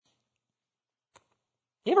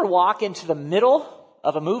You ever walk into the middle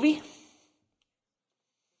of a movie?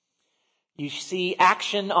 You see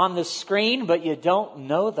action on the screen, but you don't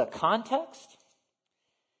know the context?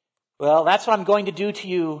 Well, that's what I'm going to do to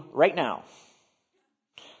you right now.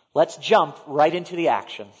 Let's jump right into the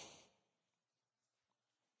action.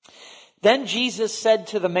 Then Jesus said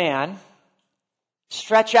to the man,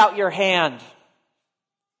 "Stretch out your hand."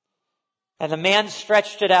 And the man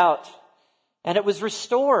stretched it out, and it was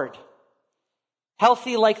restored,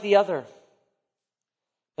 healthy like the other.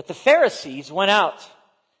 But the Pharisees went out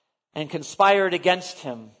and conspired against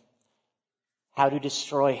him, how to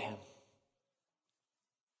destroy him.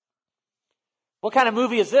 What kind of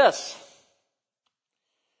movie is this?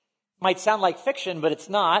 Might sound like fiction, but it's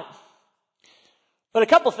not. But a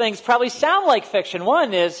couple things probably sound like fiction.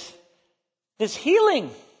 One is this healing.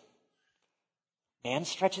 Man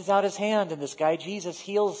stretches out his hand and this guy Jesus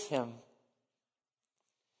heals him.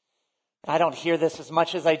 I don't hear this as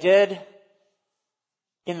much as I did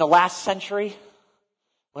in the last century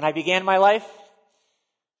when I began my life.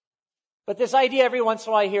 But this idea, every once in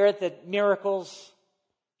a while I hear it, that miracles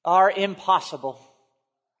are impossible.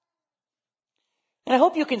 And I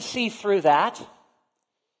hope you can see through that.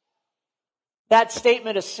 That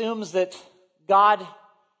statement assumes that God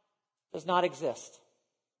does not exist.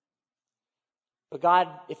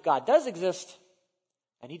 But if God does exist,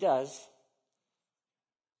 and He does,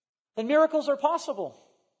 then miracles are possible.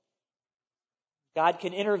 God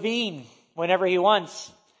can intervene whenever He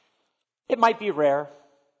wants. It might be rare,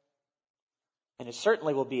 and it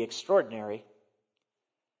certainly will be extraordinary.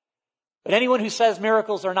 But anyone who says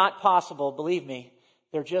miracles are not possible, believe me,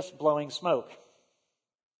 they're just blowing smoke.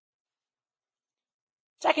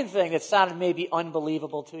 Second thing that sounded maybe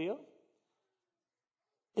unbelievable to you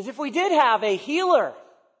is if we did have a healer,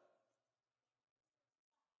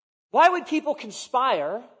 why would people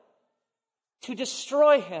conspire to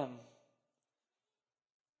destroy him?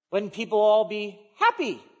 Wouldn't people all be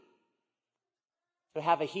happy to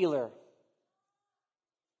have a healer?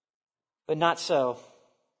 But not so.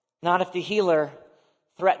 Not if the healer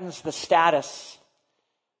threatens the status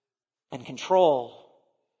and control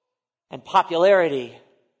and popularity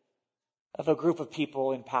of a group of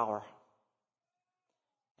people in power.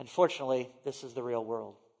 Unfortunately, this is the real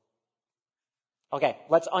world. Okay,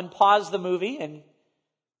 let's unpause the movie and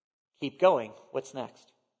keep going. What's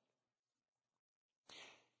next?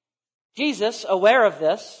 Jesus, aware of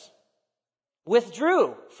this,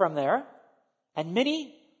 withdrew from there, and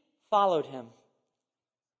many followed him.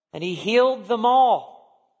 And he healed them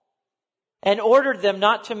all and ordered them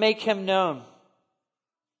not to make him known.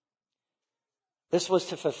 This was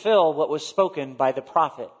to fulfill what was spoken by the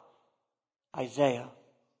prophet Isaiah.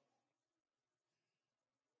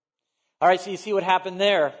 All right, so you see what happened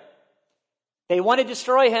there. They want to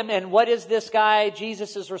destroy him, and what is this guy,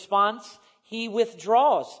 Jesus' response? He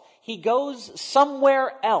withdraws. He goes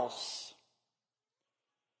somewhere else.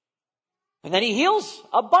 And then he heals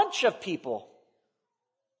a bunch of people.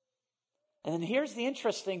 And then here's the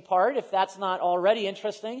interesting part, if that's not already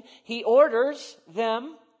interesting. He orders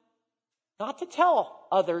them not to tell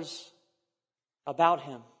others about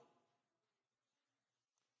him.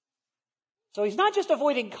 So he's not just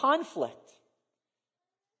avoiding conflict.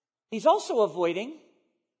 He's also avoiding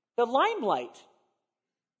the limelight.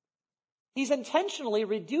 He's intentionally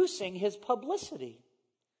reducing his publicity.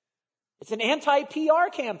 It's an anti-PR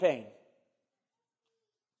campaign.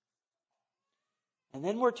 And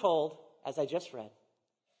then we're told, as I just read,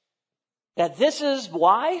 that this is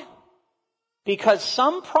why? Because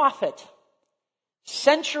some prophet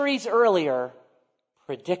centuries earlier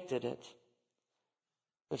predicted it.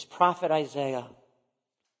 This prophet Isaiah.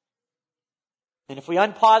 And if we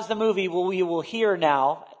unpause the movie, we will hear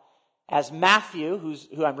now, as Matthew,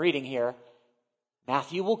 who I'm reading here,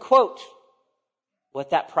 Matthew will quote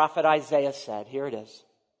what that prophet Isaiah said. Here it is.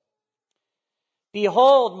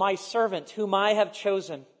 "Behold, my servant whom I have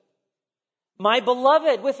chosen, my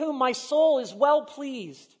beloved with whom my soul is well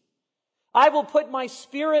pleased. I will put my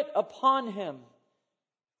spirit upon him,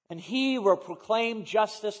 and he will proclaim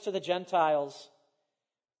justice to the Gentiles.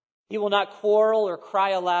 He will not quarrel or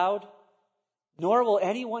cry aloud, nor will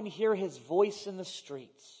anyone hear his voice in the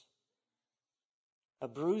streets. A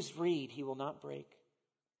bruised reed he will not break,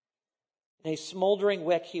 and a smoldering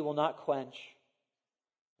wick he will not quench,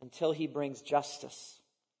 until he brings justice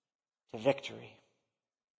to victory."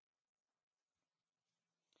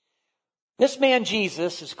 This man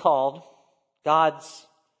Jesus is called God's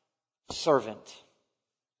servant,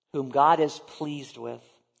 whom God is pleased with.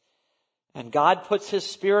 And God puts his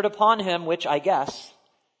spirit upon him, which I guess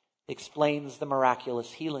explains the miraculous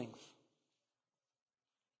healings.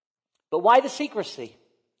 But why the secrecy?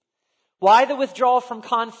 Why the withdrawal from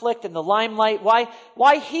conflict and the limelight?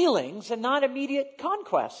 Why healings and not immediate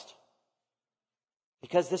conquest?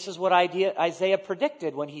 Because this is what Isaiah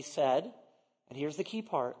predicted when he said, and here's the key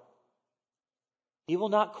part, he will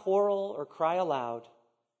not quarrel or cry aloud,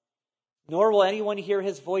 nor will anyone hear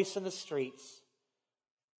his voice in the streets.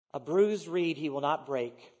 A bruised reed he will not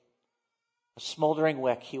break, a smoldering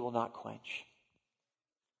wick he will not quench.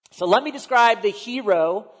 So let me describe the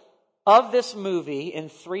hero of this movie in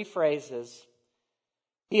 3 phrases.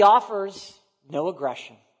 He offers no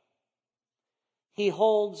aggression. He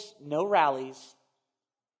holds no rallies.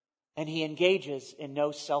 And he engages in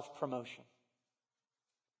no self-promotion.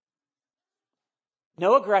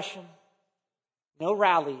 No aggression, no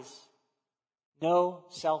rallies, no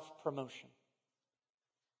self-promotion.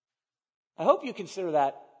 I hope you consider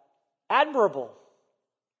that admirable,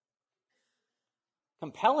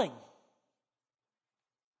 compelling,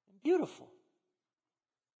 and beautiful.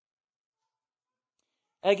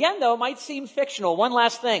 Again, though, it might seem fictional. One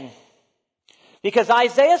last thing. Because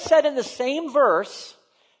Isaiah said in the same verse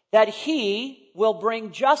that he will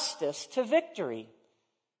bring justice to victory.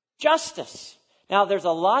 Justice. Now, there's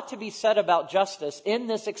a lot to be said about justice in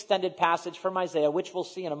this extended passage from Isaiah, which we'll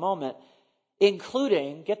see in a moment,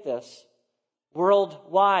 including, get this,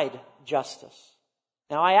 worldwide justice.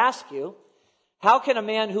 Now, I ask you, how can a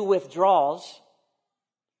man who withdraws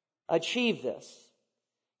achieve this?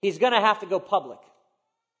 He's going to have to go public.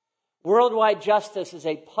 Worldwide justice is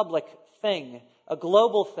a public thing, a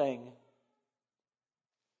global thing.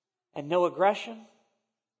 And no aggression,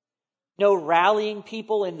 no rallying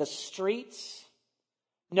people in the streets,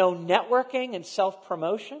 no networking and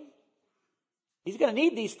self-promotion. He's going to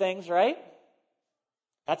need these things, right?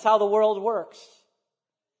 That's how the world works.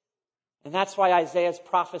 And that's why Isaiah's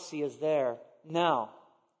prophecy is there. No,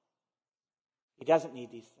 he doesn't need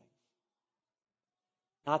these things.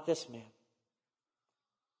 Not this man.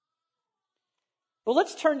 Well,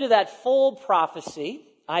 let's turn to that full prophecy,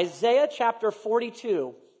 Isaiah chapter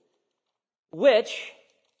 42. Which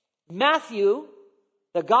Matthew,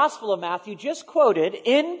 the Gospel of Matthew, just quoted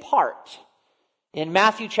in part in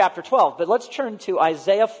Matthew chapter 12. But let's turn to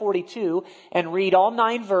Isaiah 42 and read all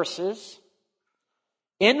 9 verses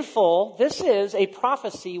in full. This is a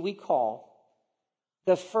prophecy we call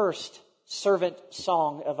the first servant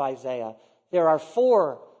song of Isaiah. There are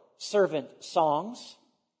 4 servant songs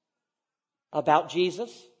about Jesus.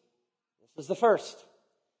 This is the first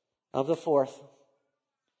of the 4th.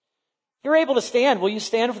 If you're able to stand, will you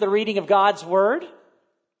stand for the reading of God's Word?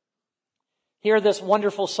 Hear this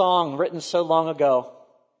wonderful song written so long ago.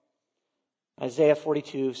 Isaiah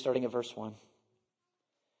 42, starting at verse 1.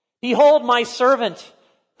 Behold my servant,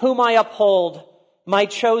 whom I uphold, my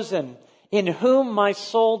chosen, in whom my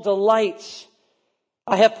soul delights.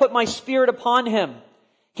 I have put my spirit upon him.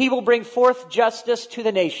 He will bring forth justice to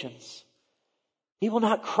the nations. He will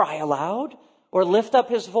not cry aloud or lift up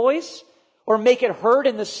his voice or make it heard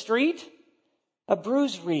in the street. A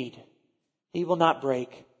bruised reed he will not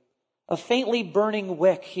break. A faintly burning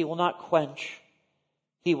wick he will not quench.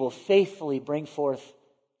 He will faithfully bring forth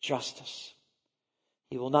justice.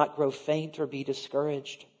 He will not grow faint or be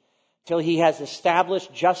discouraged till he has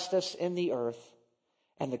established justice in the earth,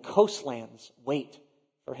 and the coastlands wait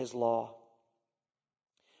for his law.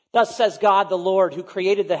 Thus says God the Lord, who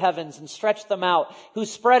created the heavens and stretched them out, who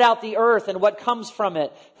spread out the earth and what comes from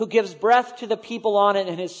it, who gives breath to the people on it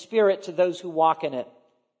and his spirit to those who walk in it.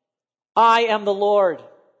 I am the Lord.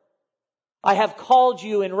 I have called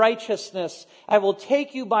you in righteousness. I will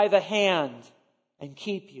take you by the hand and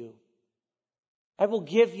keep you. I will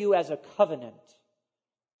give you as a covenant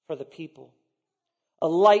for the people, a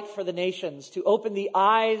light for the nations, to open the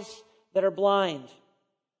eyes that are blind,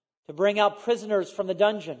 to bring out prisoners from the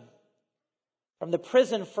dungeon, from the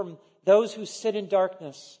prison, from those who sit in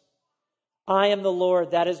darkness. I am the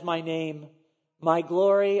Lord, that is my name. My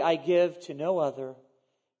glory I give to no other,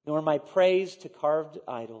 nor my praise to carved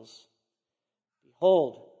idols.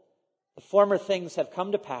 Behold, the former things have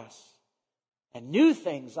come to pass, and new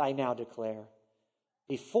things I now declare.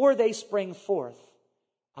 Before they spring forth,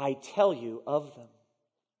 I tell you of them.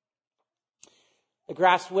 The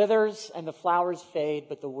grass withers and the flowers fade,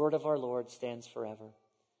 but the word of our Lord stands forever.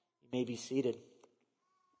 You may be seated.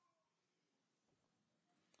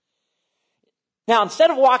 Now, instead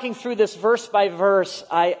of walking through this verse by verse,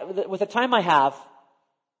 with the time I have,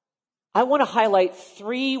 I want to highlight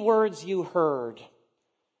 3 words you heard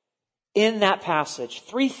in that passage.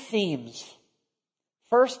 3 themes.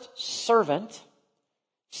 First, servant.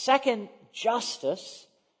 Second, justice.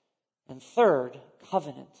 And third,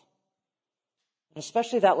 covenant. And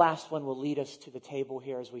especially that last one will lead us to the table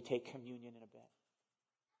here as we take communion in a bit.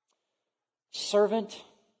 servant,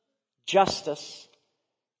 justice,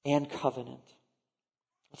 and covenant.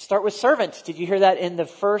 Let's start with servant. Did you hear that in the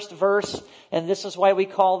first verse? And this is why we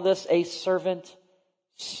call this a servant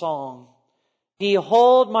song.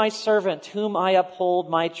 Behold my servant, whom I uphold,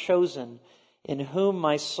 my chosen, in whom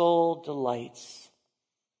my soul delights.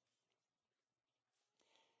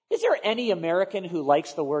 Is there any American who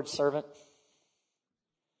likes the word servant?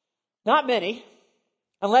 Not many,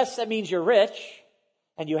 unless that means you're rich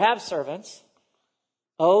and you have servants.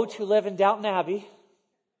 Oh, to live in Downton Abbey.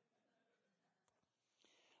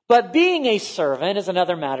 But being a servant is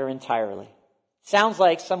another matter entirely. Sounds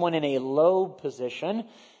like someone in a low position,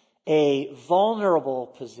 a vulnerable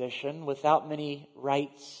position without many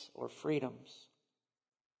rights or freedoms.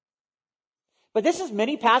 But this is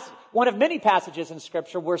one of many passages in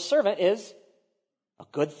Scripture where servant is a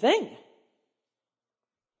good thing.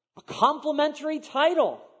 A complimentary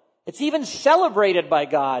title. It's even celebrated by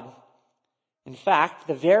God. In fact,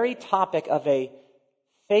 the very topic of a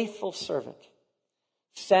faithful servant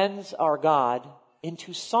sends our God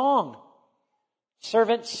into song.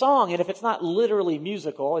 Servant song. And if it's not literally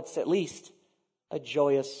musical, it's at least a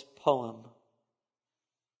joyous poem.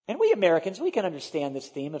 And we Americans, we can understand this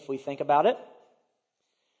theme if we think about it.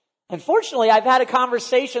 Unfortunately, I've had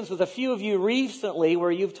conversations with a few of you recently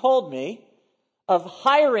where you've told me of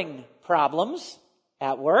hiring problems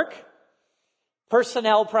at work,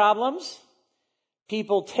 personnel problems.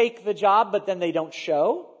 People take the job, but then they don't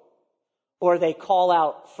show, or they call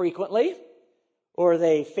out frequently, or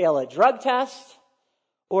they fail a drug test,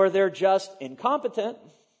 or they're just incompetent.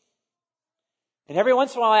 And every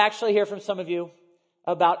once in a while, I actually hear from some of you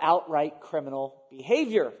about outright criminal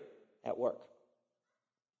behavior at work.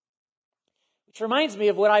 Which reminds me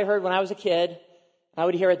of what I heard when I was a kid. I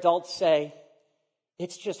would hear adults say,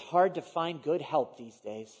 it's just hard to find good help these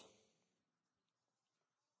days.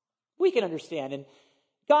 We can understand, and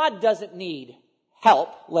God doesn't need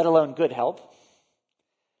help, let alone good help.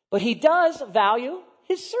 But He does value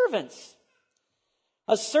His servants.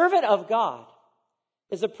 A servant of God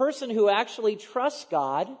is a person who actually trusts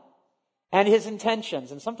God and His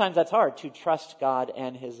intentions. And sometimes that's hard, to trust God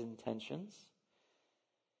and His intentions.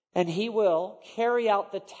 And he will carry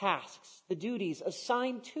out the tasks, the duties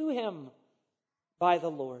assigned to him by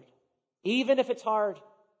the Lord. Even if it's hard.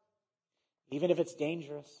 Even if it's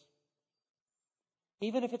dangerous.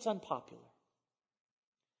 Even if it's unpopular.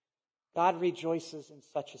 God rejoices in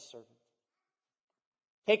such a servant.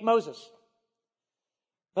 Take Moses.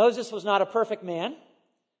 Moses was not a perfect man,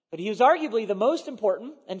 but he was arguably the most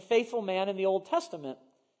important and faithful man in the Old Testament.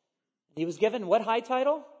 He was given what high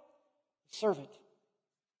title? Servant.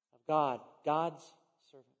 God, God's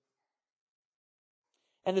servant.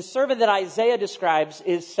 And the servant that Isaiah describes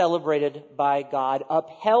is celebrated by God,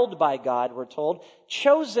 upheld by God, we're told,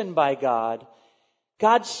 chosen by God.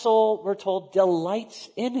 God's soul, we're told, delights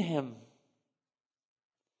in him.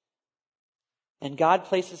 And God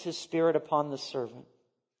places His Spirit upon the servant.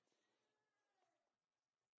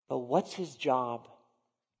 But what's his job?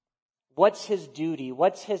 What's his duty?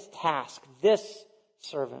 What's his task? This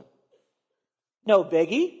servant. No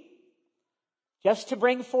biggie. Just to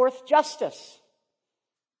bring forth justice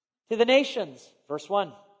to the nations. Verse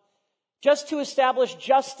 1. Just to establish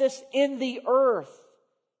justice in the earth.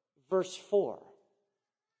 Verse 4.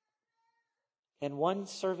 Can one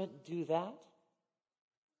servant do that?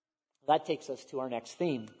 That takes us to our next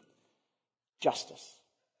theme. Justice.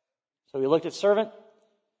 So we looked at servant.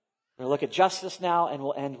 We're going to look at justice now, and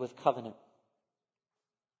we'll end with covenant.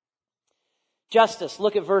 Justice.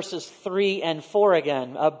 Look at verses 3 and 4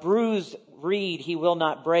 again. A bruised reed he will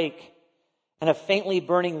not break, and a faintly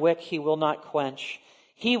burning wick he will not quench.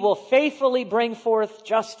 He will faithfully bring forth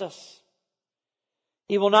justice.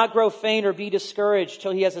 He will not grow faint or be discouraged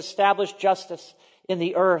till he has established justice in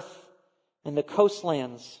the earth, and the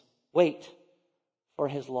coastlands wait for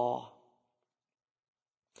his law.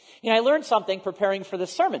 You know, I learned something preparing for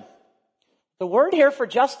this sermon. The word here for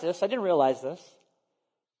justice, I didn't realize this,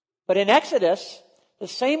 but in Exodus, the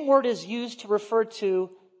same word is used to refer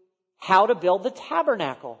to how to build the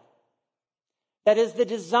tabernacle. That is the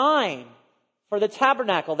design for the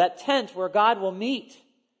tabernacle, that tent where God will meet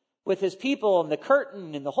with His people, and the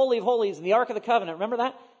curtain and the Holy of Holies and the Ark of the Covenant. Remember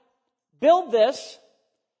that? Build this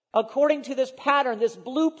according to this pattern, this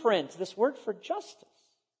blueprint. This word for justice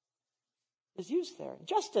is used there.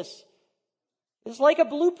 Justice is like a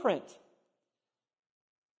blueprint.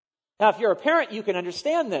 Now, if you're a parent, you can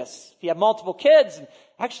understand this. If you have multiple kids, and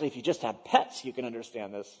actually if you just have pets, you can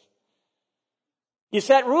understand this. You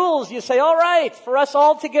set rules. You say, all right, for us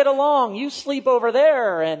all to get along, you sleep over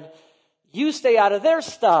there and you stay out of their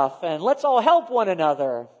stuff and let's all help one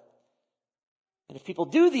another. And if people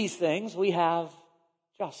do these things, we have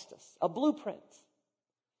justice, a blueprint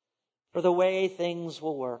for the way things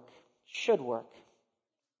will work, should work.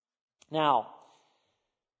 Now,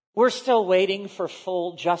 we're still waiting for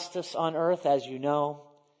full justice on earth, as you know,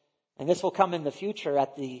 and this will come in the future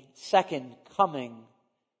at the second coming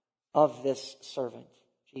of this servant,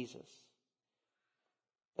 Jesus.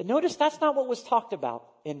 But notice that's not what was talked about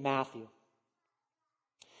in Matthew.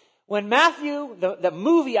 When Matthew, the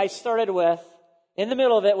movie I started with, in the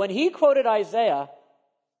middle of it, when he quoted Isaiah,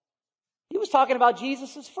 he was talking about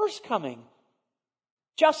Jesus' first coming.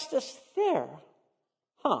 Justice there.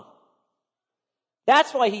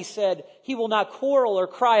 That's why he said, he will not quarrel or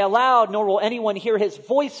cry aloud, nor will anyone hear his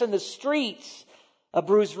voice in the streets. A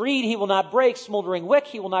bruised reed he will not break, smoldering wick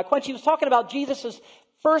he will not quench. He was talking about Jesus'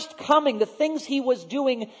 first coming, the things he was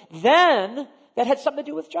doing then that had something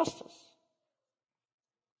to do with justice.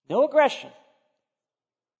 No aggression.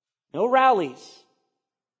 No rallies.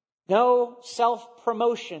 No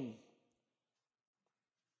self-promotion.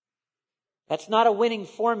 That's not a winning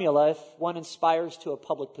formula if one aspires to a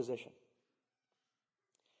public position.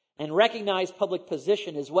 And recognize public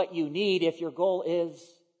position is what you need if your goal is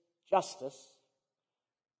justice,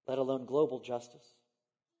 let alone global justice.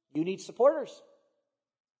 You need supporters.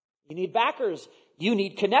 You need backers. You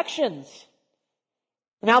need connections.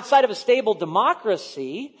 And outside of a stable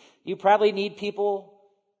democracy, you probably need people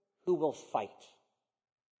who will fight.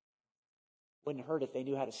 Wouldn't hurt if they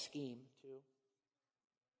knew how to scheme, too.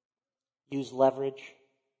 Use leverage.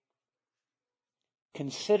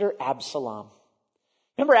 Consider Absalom.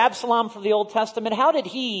 Remember Absalom from the Old Testament? How did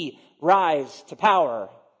he rise to power?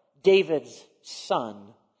 David's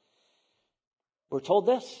son. We're told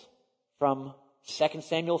this from 2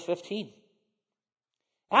 Samuel 15.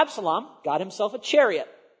 Absalom got himself a chariot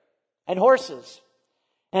and horses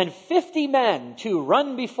and 50 men to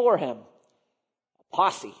run before him. A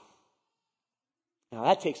posse. Now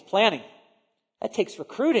that takes planning. That takes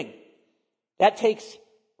recruiting. That takes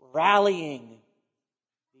rallying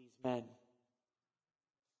these men.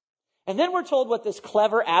 And then we're told what this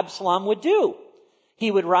clever Absalom would do. He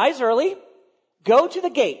would rise early, go to the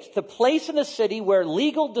gate, the place in the city where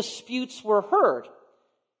legal disputes were heard.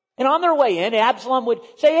 And on their way in, Absalom would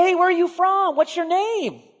say, "Hey, where are you from? What's your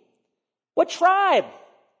name? What tribe?"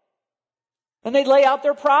 And they'd lay out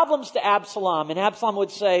their problems to Absalom. And Absalom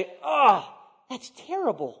would say, "Oh, that's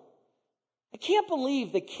terrible. I can't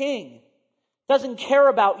believe the king doesn't care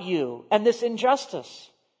about you and this injustice.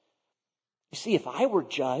 You see, if I were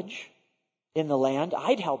judge in the land,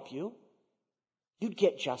 I'd help you. You'd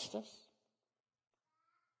get justice."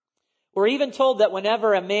 We're even told that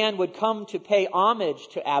whenever a man would come to pay homage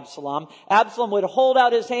to Absalom, Absalom would hold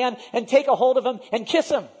out his hand and take a hold of him and kiss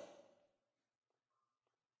him.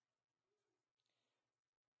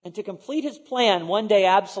 And to complete his plan, one day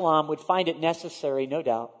Absalom would find it necessary, no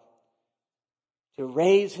doubt, to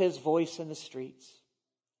raise his voice in the streets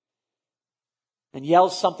and yell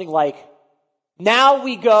something like, "Now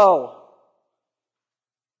we go.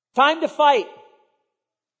 Time to fight.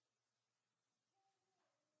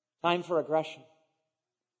 Time for aggression.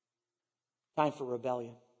 Time for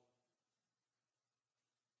rebellion."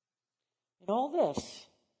 And all this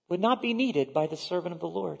would not be needed by the servant of the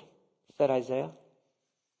Lord, said Isaiah.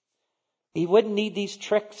 He wouldn't need these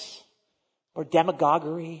tricks or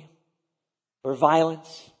demagoguery or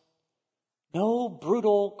violence. No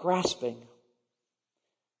brutal grasping.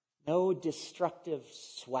 No destructive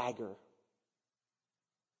swagger.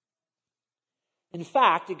 In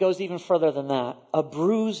fact, it goes even further than that. A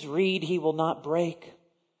bruised reed he will not break.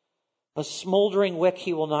 A smoldering wick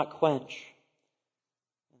he will not quench.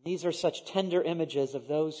 And these are such tender images of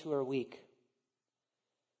those who are weak.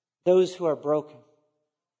 Those who are broken.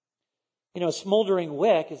 You know, a smoldering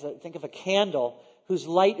wick is, think of a candle whose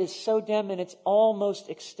light is so dim and it's almost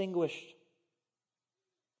extinguished.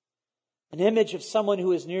 An image of someone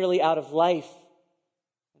who is nearly out of life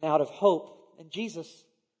and out of hope. And Jesus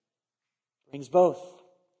brings both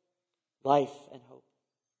life and hope.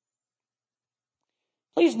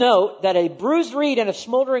 Please note that a bruised reed and a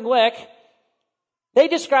smoldering wick, they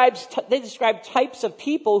describe types of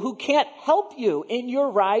people who can't help you in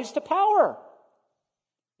your rise to power.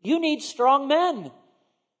 You need strong men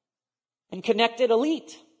and connected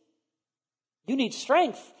elite. You need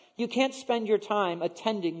strength. You can't spend your time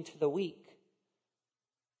attending to the weak.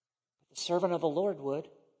 The servant of the Lord would,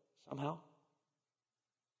 somehow.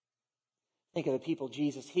 Think of the people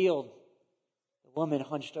Jesus healed. The woman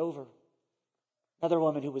hunched over. Another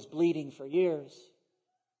woman who was bleeding for years.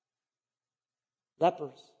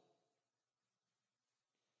 Lepers.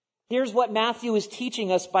 Here's what Matthew is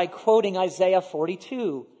teaching us by quoting Isaiah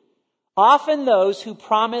 42. Often those who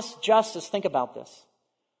promise justice, think about this.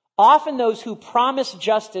 Often those who promise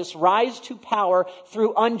justice rise to power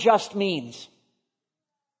through unjust means.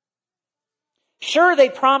 Sure, they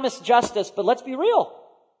promise justice, but let's be real.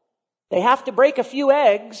 They have to break a few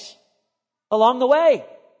eggs along the way.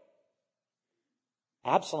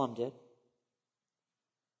 Absalom did.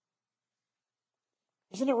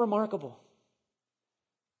 Isn't it remarkable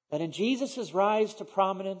that in Jesus' rise to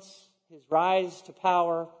prominence, his rise to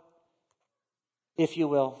power, if you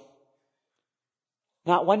will,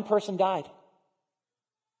 not one person died.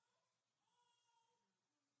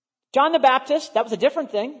 John the Baptist, that was a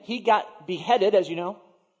different thing. He got beheaded, as you know.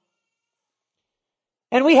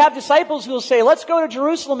 And we have disciples who will say, let's go to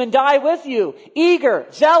Jerusalem and die with you. Eager,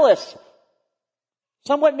 zealous,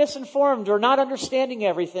 somewhat misinformed or not understanding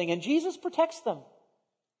everything. And Jesus protects them.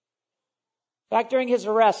 In fact, during his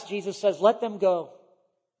arrest, Jesus says, let them go.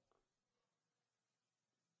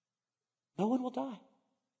 No one will die.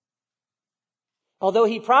 Although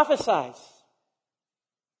he prophesies,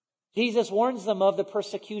 Jesus warns them of the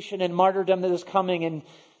persecution and martyrdom that is coming, and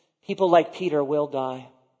people like Peter will die.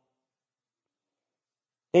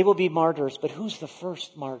 They will be martyrs, but who's the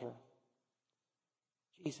first martyr?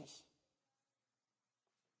 Jesus,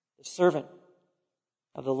 the servant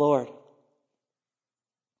of the Lord.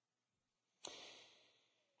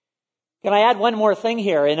 Can I add one more thing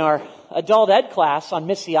here? In our adult ed class on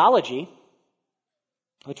missiology,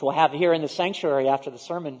 which we'll have here in the sanctuary after the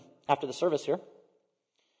service here,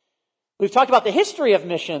 we've talked about the history of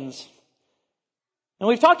missions. And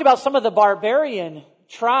we've talked about some of the barbarian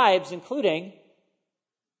tribes, including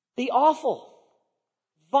the awful,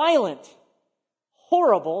 violent,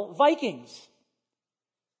 horrible Vikings,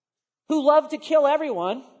 who loved to kill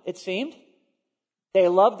everyone, it seemed. They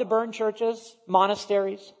loved to burn churches,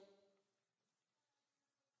 monasteries.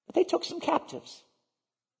 But they took some captives,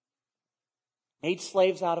 made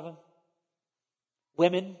slaves out of them,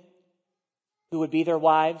 women who would be their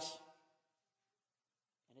wives.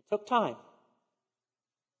 And it took time.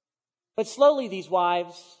 But slowly these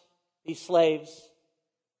wives, these slaves,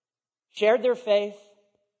 shared their faith,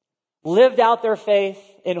 lived out their faith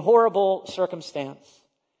in horrible circumstance.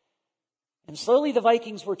 And slowly the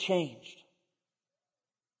Vikings were changed.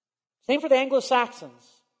 Same for the Anglo-Saxons.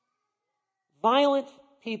 Violent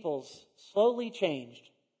peoples slowly changed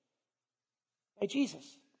by Jesus.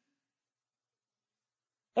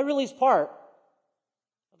 That really is part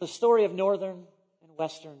of the story of Northern and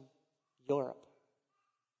Western Europe.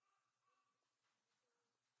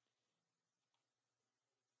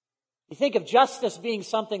 You think of justice being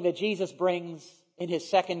something that Jesus brings in his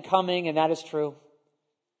second coming, and that is true.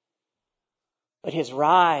 But his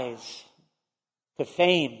rise to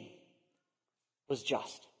fame was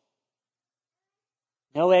just.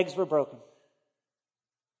 No eggs were broken.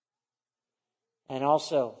 And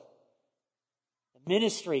also, the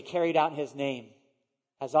ministry carried out in his name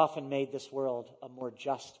has often made this world a more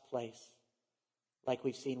just place, like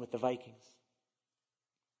we've seen with the Vikings.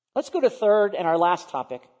 Let's go to third and our last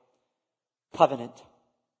topic, covenant.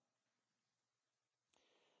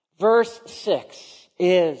 Verse 6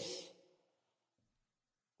 is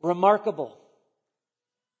remarkable,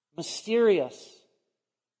 mysterious,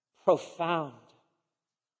 profound.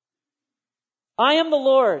 I am the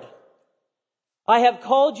Lord. I have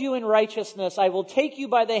called you in righteousness. I will take you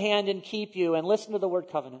by the hand and keep you. And listen to the word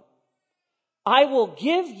covenant. I will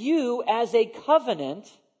give you as a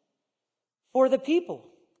covenant for the people.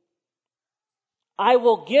 I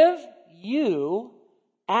will give you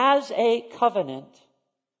as a covenant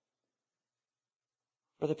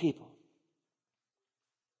for the people.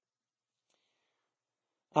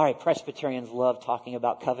 All right, Presbyterians love talking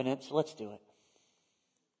about covenants, so let's do it.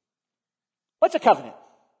 What's a covenant?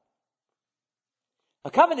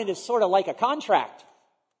 A covenant is sort of like a contract,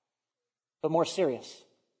 but more serious.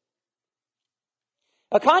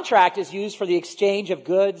 A contract is used for the exchange of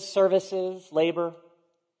goods, services, labor,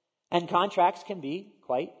 and contracts can be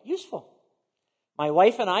quite useful. My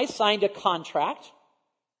wife and I signed a contract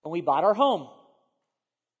when we bought our home.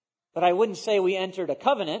 But I wouldn't say we entered a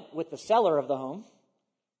covenant with the seller of the home,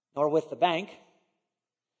 nor with the bank.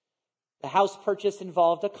 The house purchase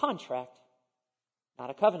involved a contract, not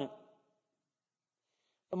a covenant.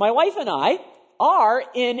 But my wife and I are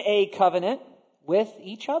in a covenant with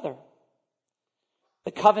each other.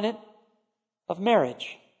 The covenant of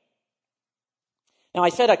marriage. Now, I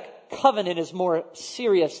said a covenant is more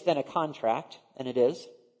serious than a contract, and it is.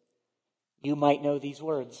 You might know these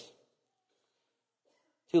words.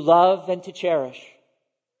 To love and to cherish,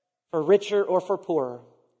 for richer or for poorer,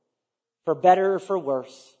 for better or for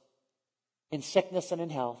worse, in sickness and in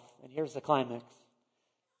health. And here's the climax.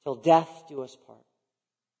 till death do us part.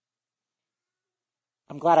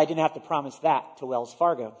 I'm glad I didn't have to promise that to Wells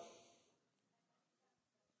Fargo.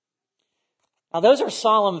 Now, those are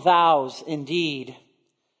solemn vows indeed,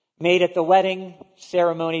 made at the wedding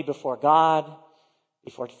ceremony before God,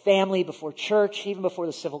 before family, before church, even before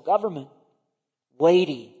the civil government.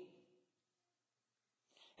 Weighty.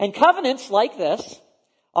 And covenants like this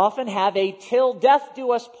often have a till death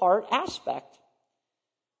do us part aspect.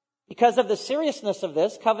 Because of the seriousness of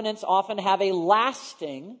this, covenants often have a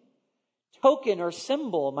lasting token or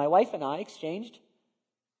symbol. My wife and I exchanged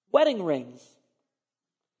wedding rings.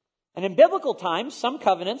 And in biblical times, some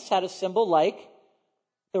covenants had a symbol like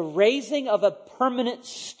the raising of a permanent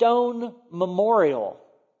stone memorial.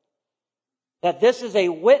 That this is a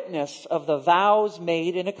witness of the vows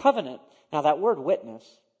made in a covenant. Now that word witness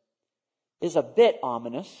is a bit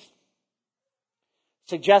ominous,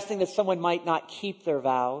 suggesting that someone might not keep their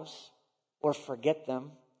vows or forget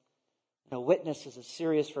them. And a witness is a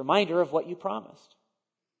serious reminder of what you promised.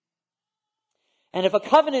 And if a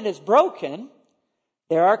covenant is broken,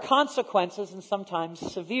 there are consequences, and sometimes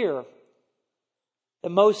severe. The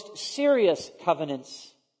most serious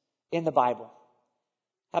covenants in the Bible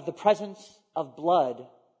have the presence of blood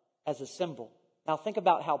as a symbol. Now think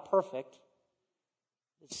about how perfect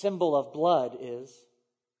the symbol of blood is.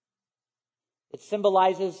 It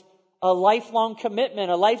symbolizes a lifelong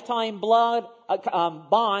commitment, a lifetime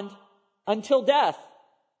bond until death.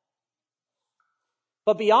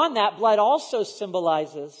 But beyond that, blood also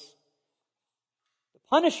symbolizes the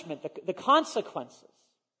punishment, the consequences,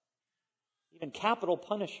 even capital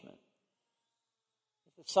punishment,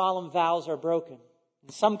 if the solemn vows are broken.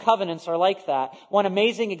 And some covenants are like that. One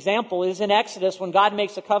amazing example is in Exodus when God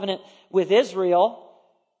makes a covenant with Israel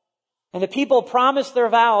and the people promise their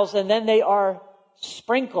vows and then they are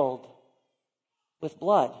sprinkled with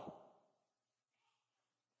blood.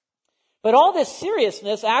 But all this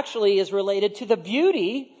seriousness actually is related to the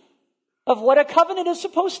beauty of what a covenant is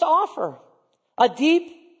supposed to offer. A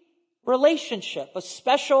deep relationship, a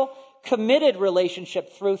special committed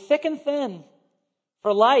relationship through thick and thin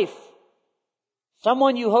for life.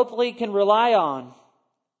 Someone you hopefully can rely on.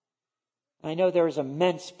 I know there is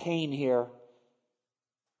immense pain here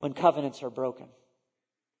when covenants are broken.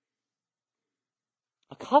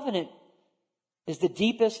 A covenant is the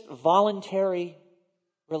deepest voluntary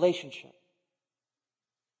relationship.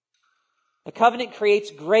 A covenant creates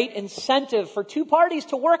great incentive for two parties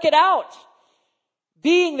to work it out.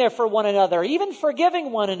 Being there for one another, even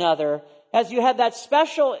forgiving one another as you have that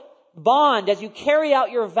special bond, as you carry out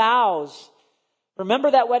your vows. Remember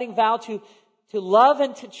that wedding vow to love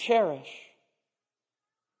and to cherish.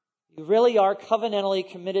 You really are covenantally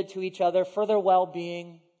committed to each other for their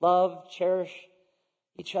well-being, love, cherish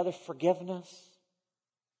each other, forgiveness.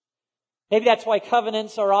 Maybe that's why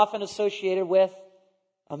covenants are often associated with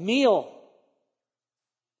a meal,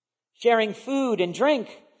 sharing food and drink,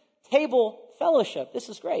 table fellowship. This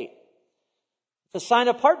is great. It's a sign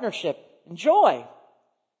of partnership and joy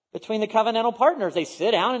between the covenantal partners. They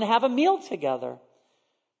sit down and have a meal together.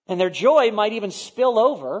 And their joy might even spill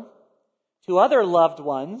over to other loved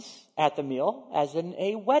ones at the meal, as in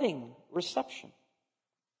a wedding reception.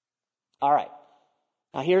 All right.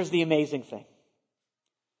 Now here's the amazing thing.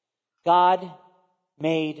 God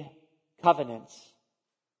made covenants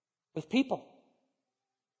with people.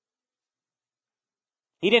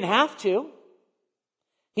 He didn't have to.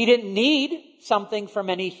 He didn't need something from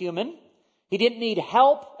any human. He didn't need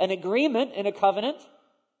help and agreement in a covenant.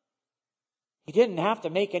 He didn't have to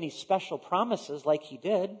make any special promises like he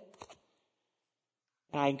did.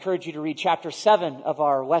 And I encourage you to read chapter 7 of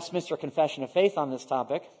our Westminster Confession of Faith on this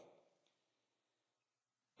topic.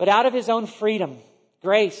 But out of his own freedom,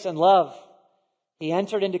 grace, and love, he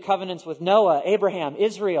entered into covenants with Noah, Abraham,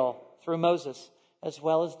 Israel, through Moses, as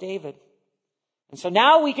well as David. And so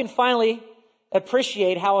now we can finally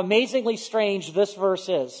appreciate how amazingly strange this verse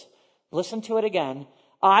is. Listen to it again.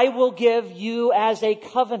 I will give you as a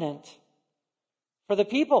covenant for the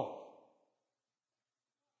people.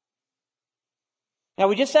 Now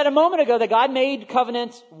we just said a moment ago that God made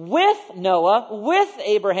covenants with Noah, with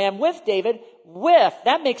Abraham, with David,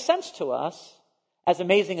 that makes sense to us, as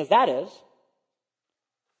amazing as that is.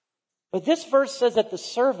 But this verse says that the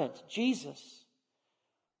servant, Jesus,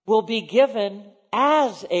 will be given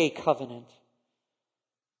as a covenant.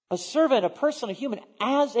 A servant, a person, a human,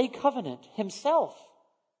 as a covenant himself,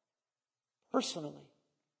 personally.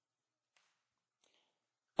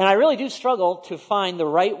 And I really do struggle to find the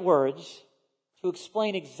right words to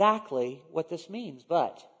explain exactly what this means,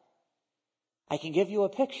 but I can give you a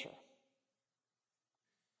picture.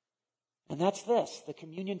 And that's this, the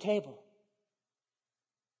communion table.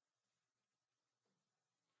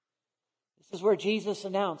 This is where Jesus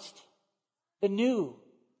announced the new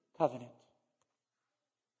covenant.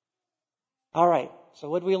 All right, so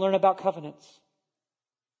what do we learn about covenants?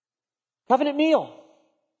 Covenant meal.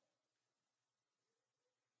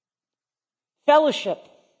 Fellowship.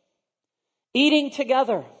 Eating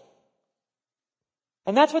together.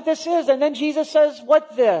 And that's what this is. And then Jesus says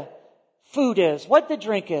what the food is, what the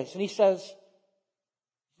drink is. And he says,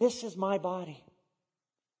 this is my body.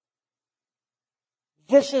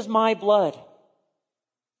 This is my blood.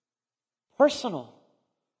 Personal.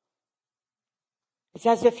 It's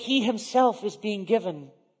as if he himself is being given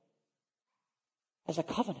as a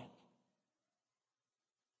covenant.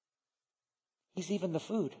 He's even the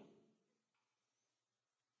food.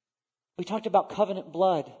 We talked about covenant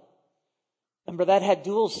blood. Remember, that had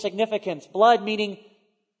dual significance. Blood meaning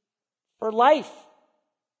for life,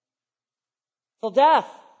 till death,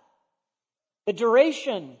 the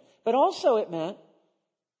duration. But also it meant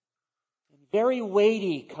very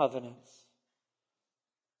weighty covenants.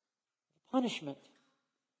 Punishment.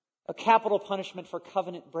 A capital punishment for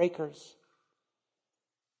covenant breakers.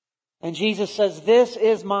 And Jesus says, this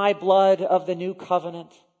is my blood of the new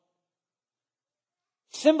covenant.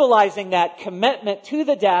 Symbolizing that commitment to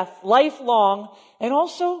the death, lifelong, and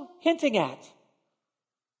also hinting at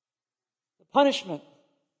the punishment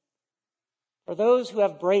for those who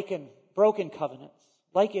have broken covenants,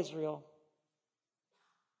 like Israel,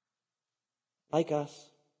 like us.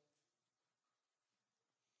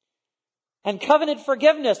 And covenant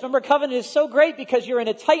forgiveness. Remember, covenant is so great because you're in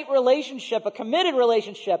a tight relationship, a committed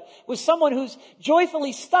relationship with someone who's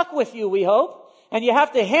joyfully stuck with you, we hope. And you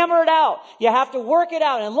have to hammer it out. You have to work it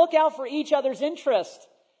out and look out for each other's interest.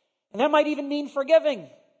 And that might even mean forgiving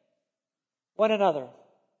one another.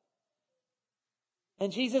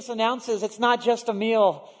 And Jesus announces it's not just a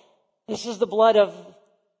meal. This is the blood of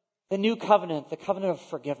the new covenant, the covenant of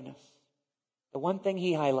forgiveness. The one thing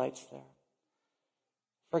he highlights there.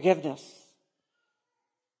 Forgiveness.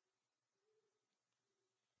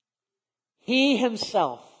 He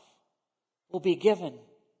himself will be given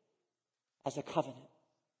as a covenant.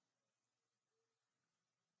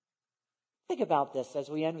 Think about this as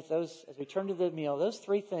we end with those, as we turn to the meal, those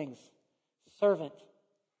three things: servant,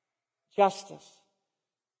 justice,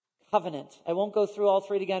 covenant. I won't go through all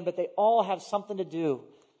three again, but they all have something to do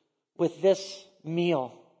with this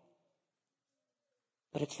meal.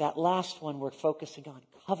 But it's that last one we're focusing on,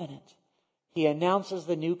 covenant. He announces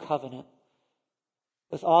the new covenant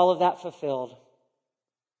with all of that fulfilled.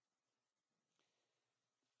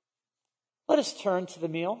 Let us turn to the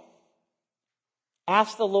meal.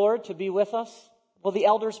 Ask the Lord to be with us. Will the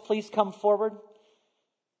elders please come forward?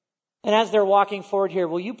 And as they're walking forward here,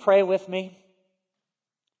 will you pray with me?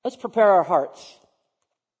 Let's prepare our hearts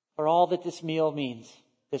for all that this meal means,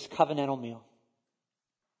 this covenantal meal.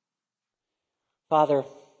 Father,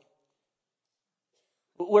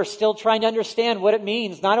 we're still trying to understand what it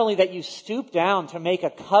means, not only that you stoop down to make a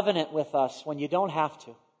covenant with us when you don't have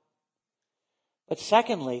to, but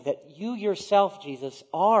secondly, that you yourself, Jesus,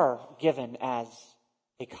 are given as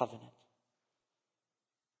a covenant.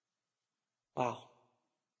 Wow.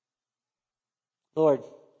 Lord,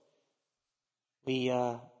 we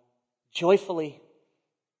joyfully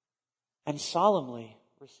and solemnly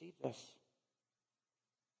receive this.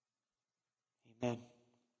 Amen.